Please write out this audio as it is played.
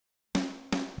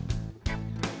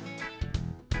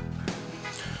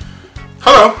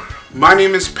Hello, my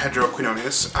name is Pedro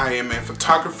Quiñónez. I am a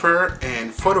photographer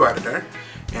and photo editor,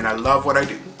 and I love what I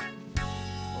do.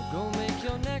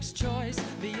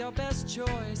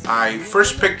 I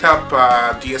first picked up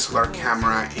a DSLR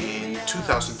camera in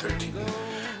 2013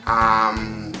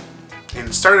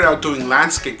 and started out doing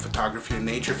landscape photography and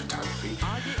nature photography.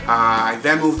 I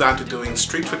then moved on to doing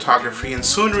street photography and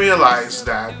soon realized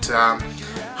that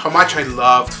how much I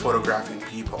loved photographing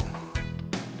people.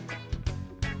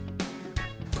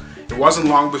 It wasn't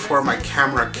long before my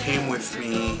camera came with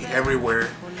me everywhere,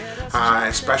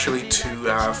 especially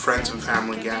to friends and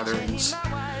family gatherings.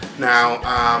 Now,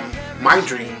 my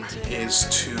dream is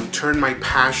to turn my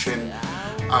passion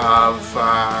of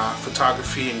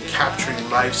photography and capturing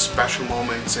life's special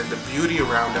moments and the beauty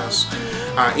around us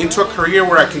into a career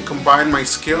where I can combine my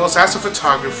skills as a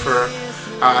photographer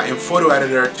and photo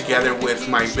editor together with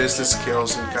my business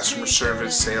skills in customer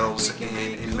service, sales, and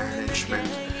in management.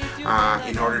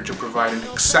 In order to provide an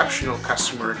exceptional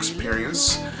customer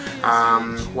experience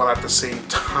while at the same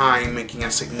time making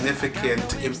a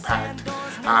significant impact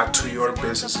to your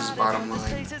business's bottom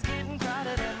line.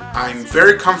 I'm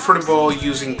very comfortable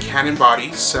using Canon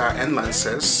bodies and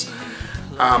lenses.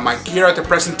 My gear at the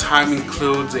present time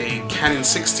includes a Canon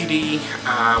 60D,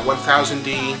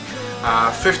 1000D,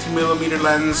 50mm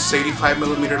lens,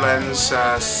 85mm lens,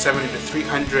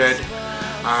 70-300,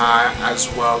 as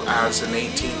well as an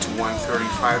 18 to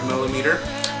 135mm.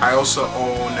 I also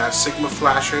own Sigma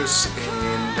flashes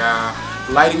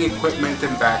and lighting equipment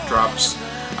and backdrops.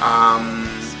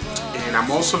 And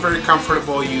I'm also very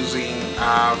comfortable using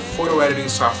photo editing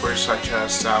software such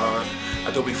as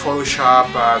Adobe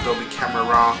Photoshop, Adobe Camera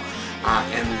Raw,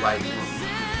 and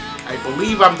Lightroom. I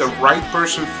believe I'm the right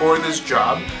person for this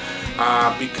job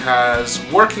because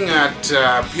working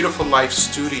at Beautiful Life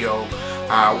Studio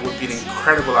would be an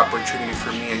incredible opportunity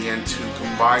for me again to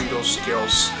combine those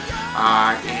skills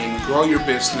and grow your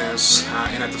business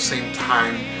and at the same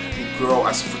time grow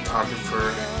as a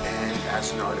photographer and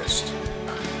as an artist.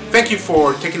 Thank you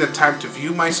for taking the time to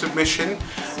view my submission.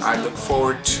 I look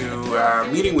forward to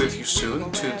meeting with you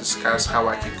soon to discuss how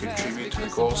I can contribute to the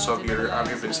goals of your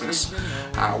business.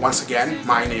 Once again,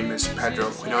 my name is Pedro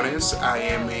Quiñónez. I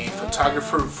am a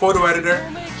photographer and photo editor.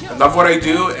 I love what I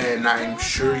do, and I'm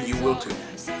sure you will too.